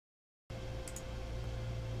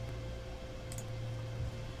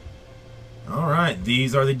right,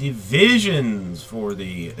 these are the divisions for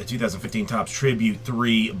the 2015 Topps Tribute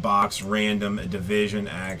 3 box random division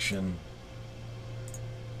action.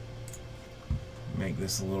 Make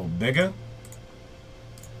this a little bigger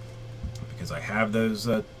because I have those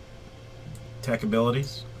tech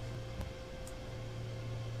abilities.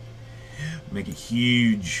 Make it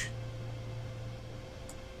huge.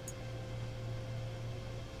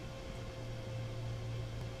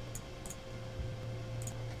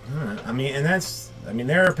 Alright, I mean, and that's, I mean,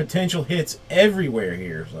 there are potential hits everywhere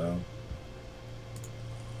here, so.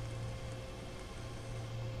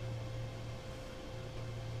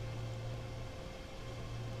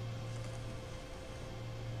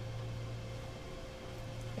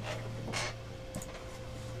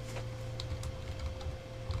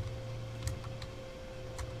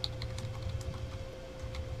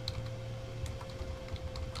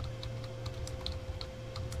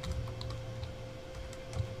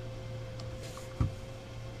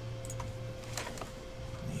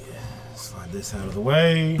 Slide this out of the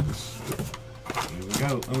way. Here we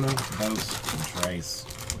go. Uno, dos, and tres.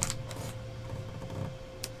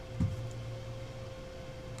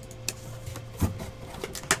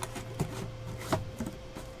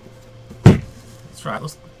 That's right.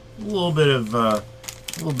 Let's a little bit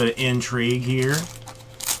of intrigue here.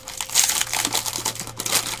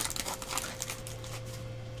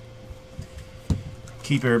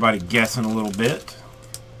 Keep everybody guessing a little bit.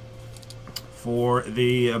 For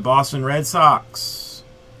the Boston Red Sox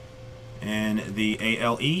and the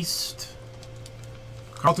AL East,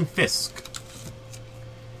 Carlton Fisk.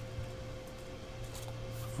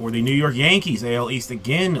 For the New York Yankees, AL East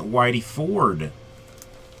again, Whitey Ford.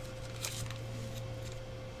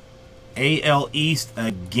 AL East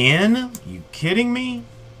again? You kidding me?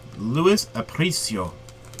 Luis Aparicio.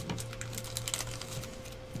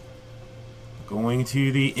 Going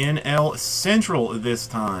to the NL Central this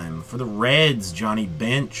time. For the Reds, Johnny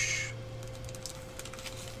Bench.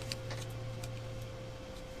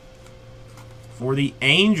 For the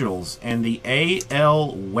Angels and the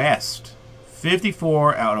AL West,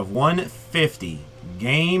 54 out of 150.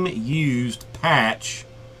 Game used patch,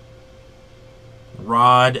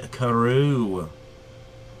 Rod Carew.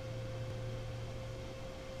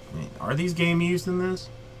 I mean, are these game used in this?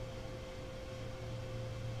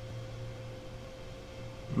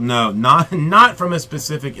 No, not from a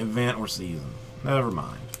specific event or season. Never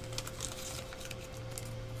mind.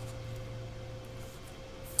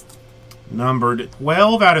 Numbered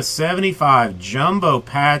 12 out of 75. Jumbo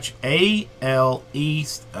patch AL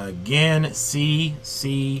East again.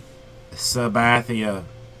 CC Sabathia.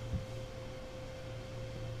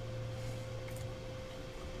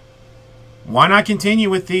 Why not continue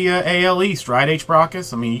with the AL East, right, H.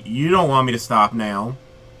 Brockus? I mean, you don't want me to stop now.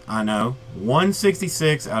 I know.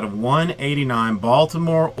 166 out of 189.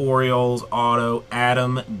 Baltimore Orioles auto,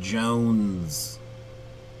 Adam Jones.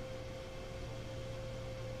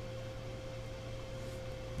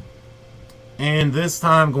 And this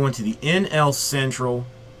time going to the NL Central.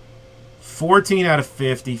 14 out of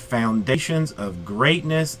 50. Foundations of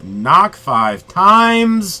Greatness. Knock 5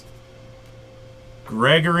 times.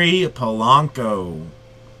 Gregory Polanco.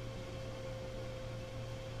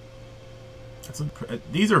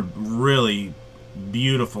 These are really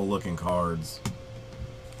beautiful looking cards.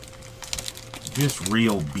 Just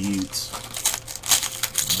real beauts.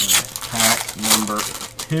 Right, pack number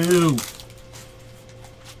 2.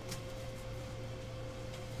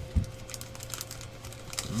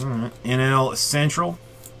 Alright, NL Central.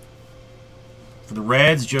 For the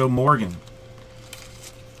Reds, Joe Morgan.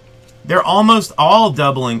 They're almost all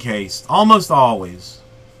double encased. Almost always.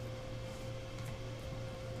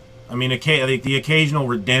 I mean, the occasional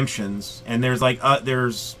redemptions, and there's like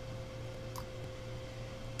there's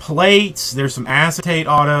plates. There's some acetate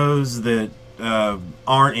autos that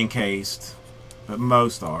aren't encased, but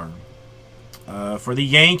most are. For the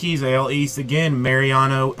Yankees, AL East again,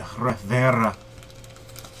 Mariano Rivera.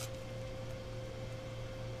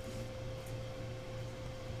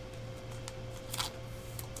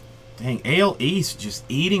 Dang, AL East just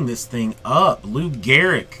eating this thing up. Lou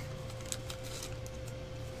Gehrig.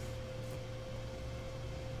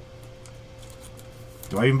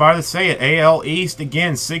 Do I even bother to say it? AL East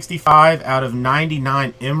again, 65 out of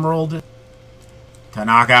 99. Emerald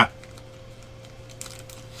Tanaka.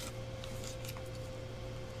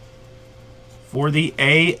 For the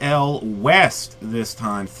AL West this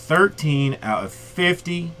time, 13 out of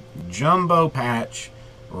 50. Jumbo patch,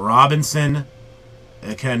 Robinson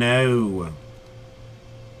Cano.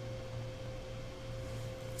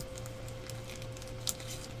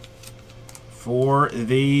 For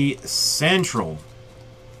the Central,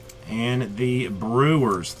 And the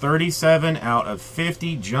Brewers, 37 out of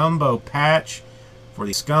 50 jumbo patch for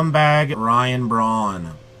the scumbag Ryan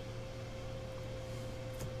Braun.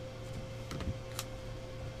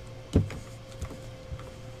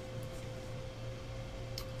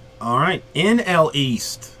 All right, NL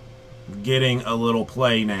East getting a little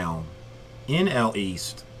play now. NL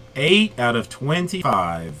East, 8 out of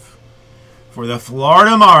 25 for the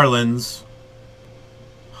Florida Marlins,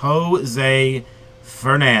 Jose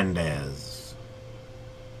Fernandez.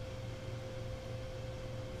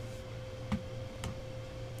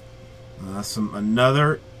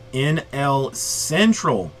 Another NL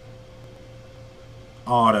Central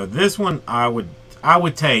auto. This one I would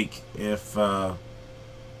take if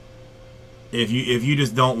you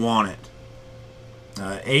just don't want it.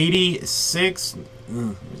 86.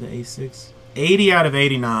 Is it 86? 80 out of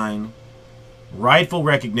 89. Rightful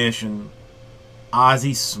recognition.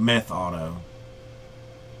 Ozzie Smith auto.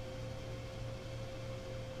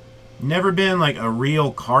 Never been like a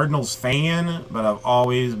real Cardinals fan, but I've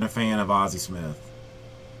always been a fan of Ozzie Smith.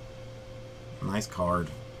 Nice card.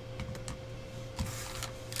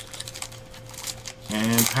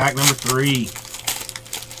 And pack number 3.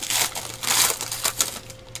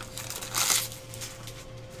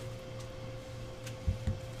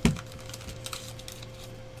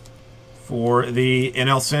 For the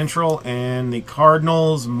NL Central and the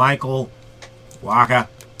Cardinals, Michael Wacha.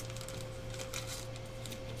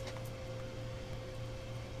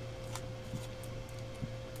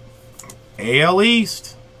 AL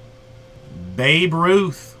East, Babe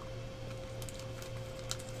Ruth.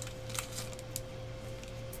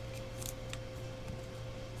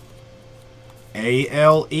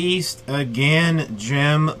 AL East again,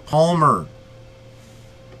 Jim Palmer.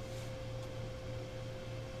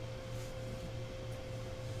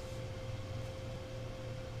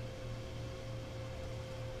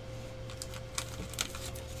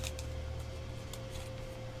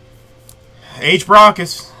 H.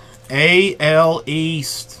 Brockus, AL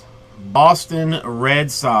East, Boston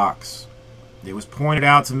Red Sox. It was pointed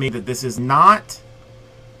out to me that this is not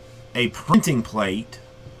a printing plate,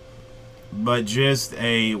 but just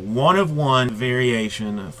a one-of-one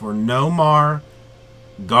variation for Nomar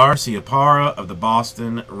Garciaparra of the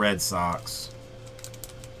Boston Red Sox.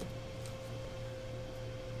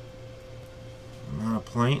 Not a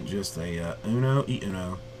plate, just a uno y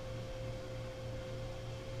uno.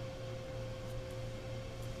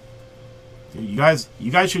 Dude, you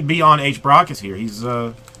guys should be on H. Brockus here.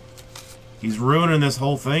 He's ruining this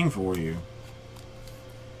whole thing for you.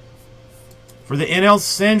 For the NL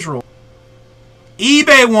Central,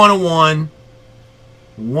 eBay 101,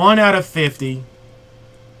 1 out of 50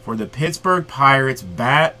 for the Pittsburgh Pirates,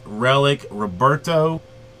 Bat Relic Roberto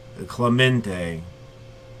Clemente.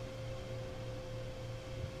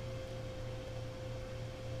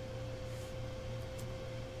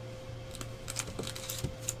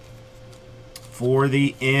 For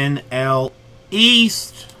the NL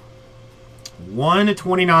East,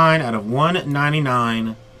 129 out of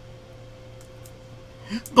 199.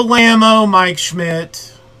 Blammo, Mike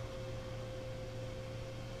Schmidt.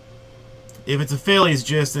 If it's a Phillies,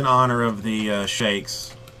 just in honor of the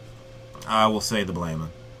Shakes, I will say the Blammo.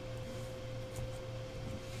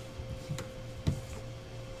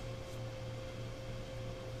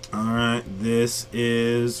 Alright, this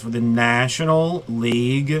is for the National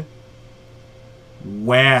League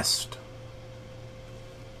West.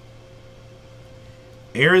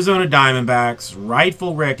 Arizona Diamondbacks,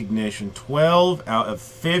 rightful recognition, 12 out of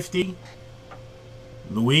 50.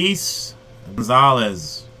 Luis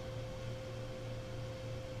Gonzalez.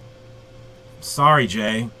 Sorry,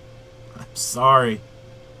 Jay. I'm sorry.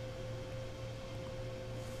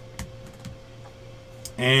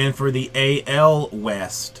 And for the AL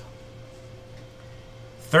West,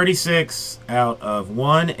 36 out of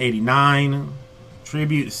 189.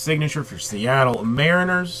 Tribute signature for Seattle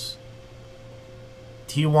Mariners,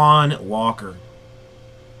 Taijuan Walker.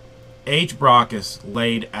 H. Brockus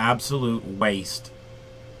laid absolute waste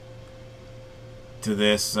to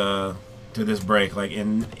this break, like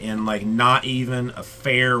in like not even a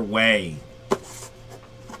fair way.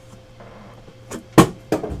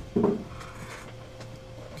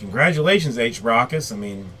 Congratulations, H. Brockus. I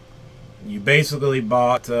mean, you basically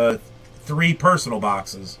bought 3 personal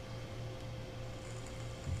boxes.